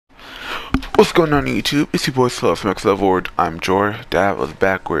What's going on YouTube? It's your boy Max Levelord. I'm Jor. That was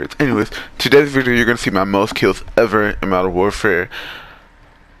backwards. Anyways, today's video you're gonna see my most kills ever in Modern Warfare.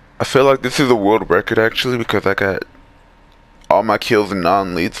 I feel like this is a world record actually because I got all my kills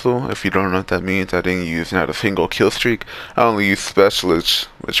non-lethal. If you don't know what that means, I didn't use not a single kill streak. I only used specialist,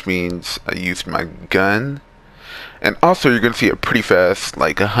 which means I used my gun. And also you're going to see a pretty fast,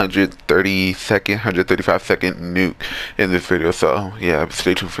 like 135 second nuke in this video. So yeah,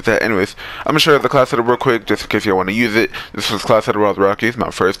 stay tuned for that. Anyways, I'm going to show you the class setup real quick, just in case you want to use it. This was class setup with Rocky. It's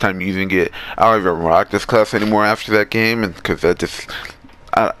my first time using it. I don't even rock this class anymore after that game, and because that just...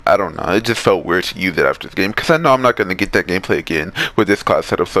 I don't know, it just felt weird to use it after the game because I know I'm not going to get that gameplay again with this class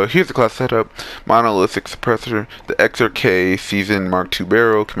setup. So here's the class setup: monolithic suppressor, the XRK season Mark II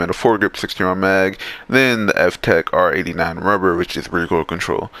barrel, Commando foregrip 60 round mag, then the F-Tech R89 rubber, which is recoil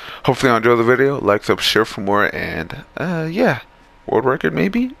control. Hopefully you enjoy the video, like, sub, share for more, and yeah, world record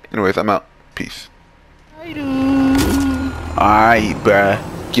maybe? Anyways, I'm out. Peace. Alright,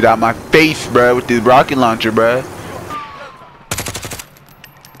 bruh. Get out my face, bruh, with this rocket launcher, bruh.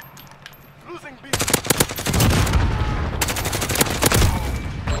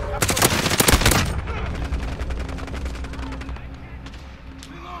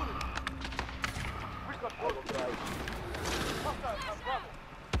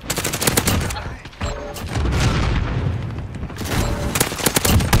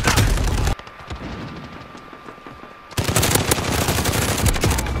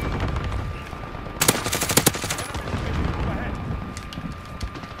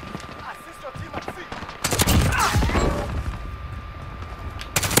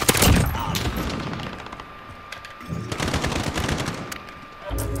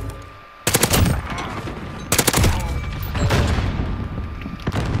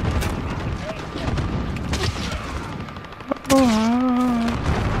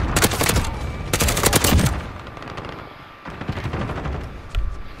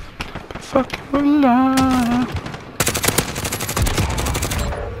 Fucking lie.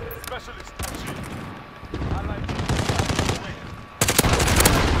 Specialist achieved. Allied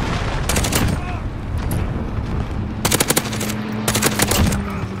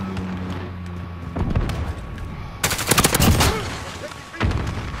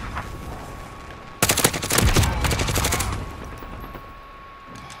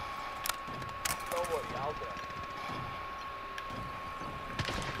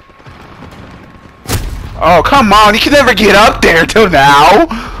Oh, come on, you can never get up there till now!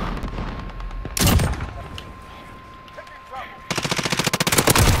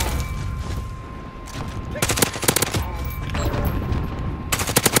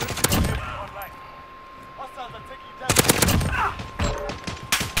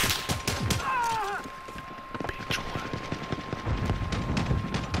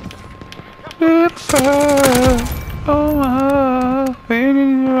 Oh, pain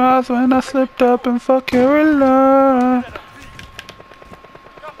in your eyes when I slipped up and fuck your line.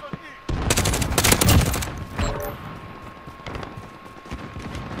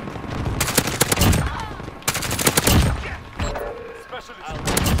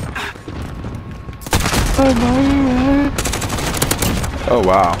 Oh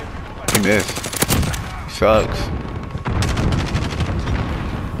wow, he missed. He sucks.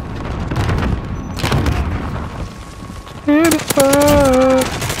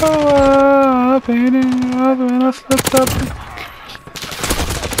 Oh, pain in your eyes when I slipped up.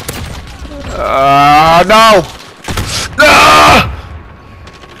 No!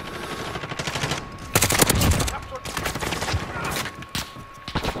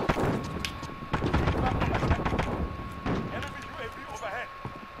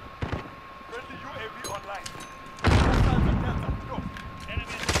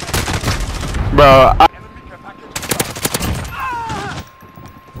 Bro,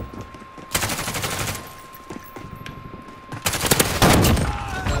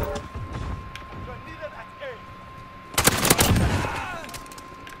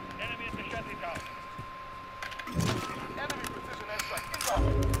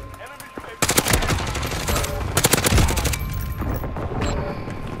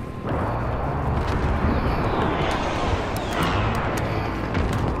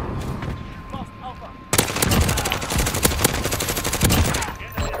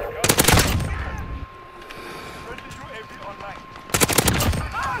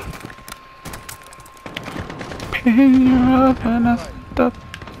 you're up and I slipped up.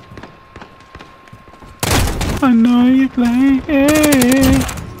 I know you're playing.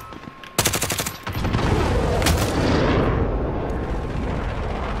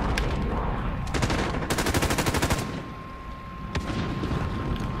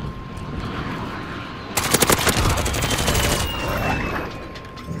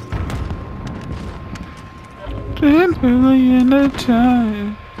 Gently in the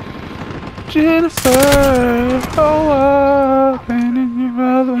time. Jennifer, oh, pain in your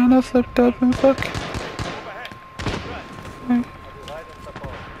eyes when I slipped up and fuck.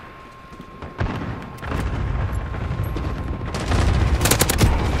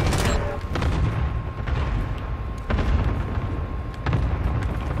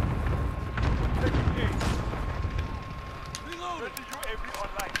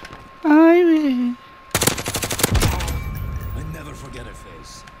 I mean, I never forget her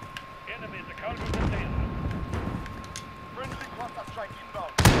face. Enemies are counting the data. Friendly cluster strike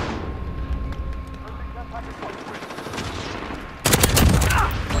inbound. Friendly care package on the way.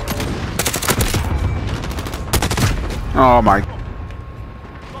 oh my.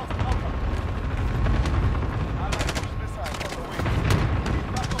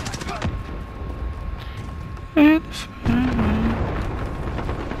 It's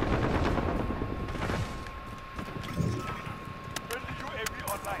Friendly UAV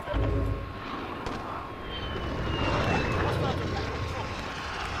online.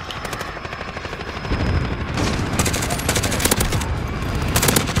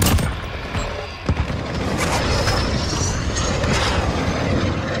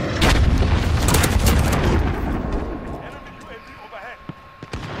 Enemy UAV overhead.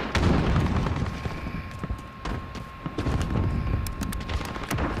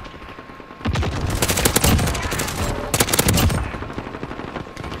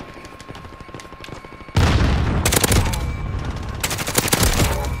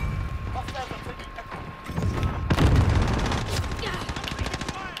 Hostiles are taking echo.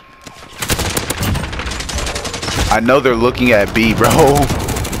 I know they're looking at B, bro.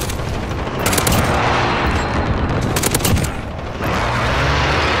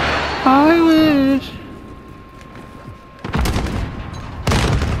 I wish.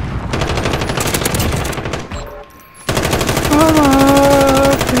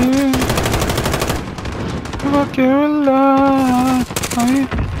 I'm Caroline.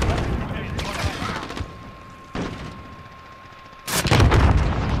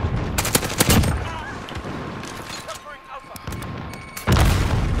 Capturing Alpha.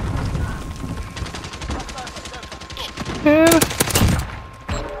 Yeah.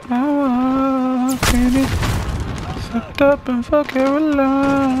 I'm sucked up and fuck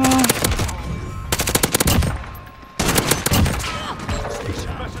Caroline.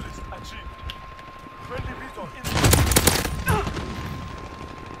 Specialist achieved. Friendly Vito in.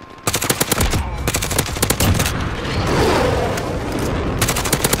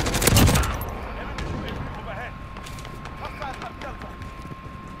 Enemy UAV overhead. Hostiles at Delta.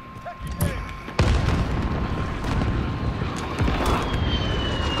 Taking aim.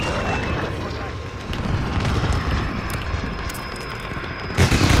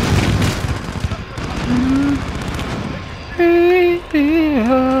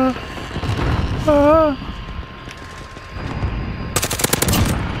 Yeah. Oh.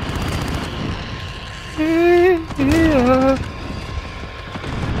 Yeah.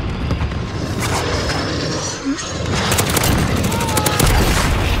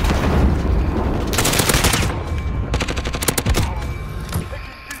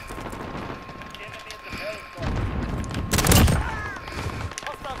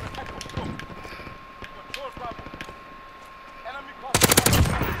 Hostiles at Echo. Go. Control Bravo. Enemy cluster.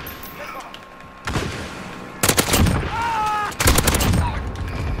 Take cover.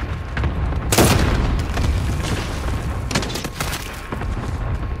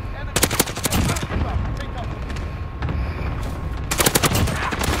 Enemy. Inbound. Take cover.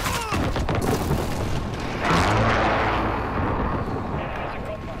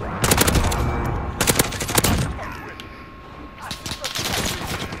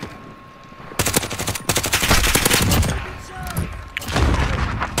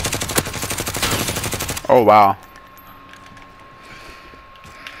 Oh wow.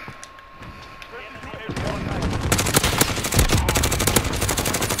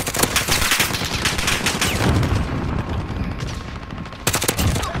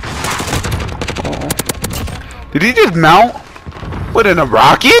 Did he just mount? What, in a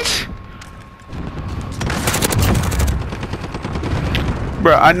rocket?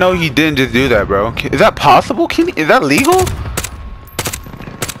 Bro, I know he didn't just do that, bro. Is that possible? Is that legal?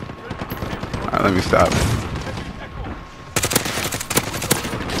 Alright, let me stop.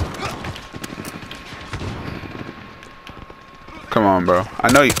 Come on, bro.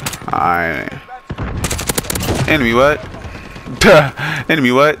 I know you. Alright. Enemy what? Duh.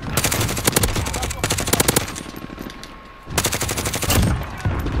 Enemy what?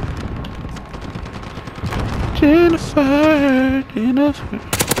 Jennifer.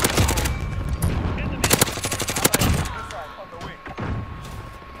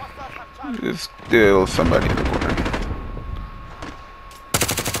 There's still somebody in the corner.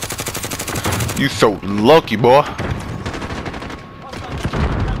 You so lucky, boy.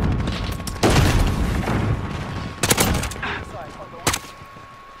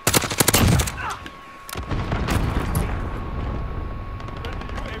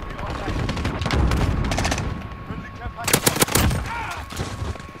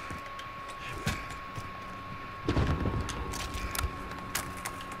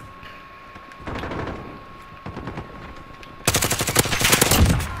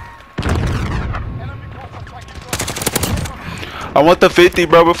 I want the 50,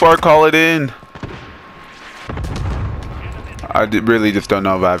 bro, before I call it in. I really just don't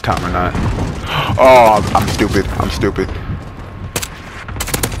know if I have time or not. Oh, I'm stupid. I'm stupid.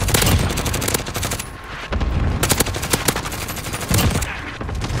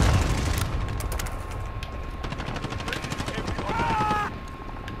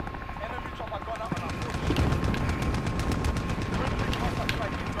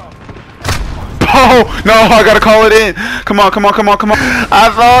 Oh, no, I gotta call it in. Come on, come on, come on, come on. I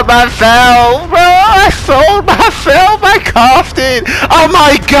sold myself, bro. I sold myself. I coughed it. Oh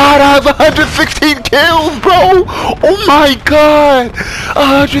my god, I have 116 kills, bro. Oh my god.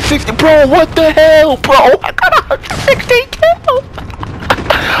 160, bro, what the hell, bro? I got 116 kills.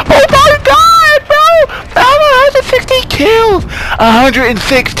 Oh my god, bro. I have 116 kills.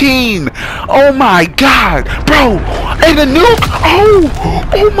 116. Oh my god, bro. And a nuke.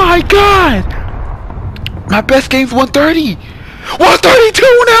 Oh my god. My best game's 130.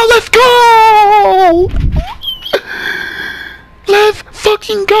 132 now. Let's go. Let's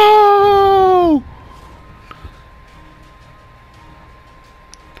fucking go.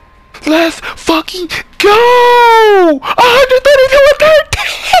 Let's fucking go. 132 and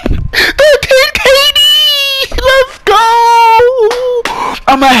 13. 13 KD. Let's go.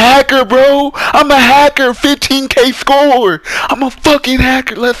 I'm a hacker, bro. I'm a hacker. 15K score. I'm a fucking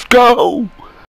hacker. Let's go.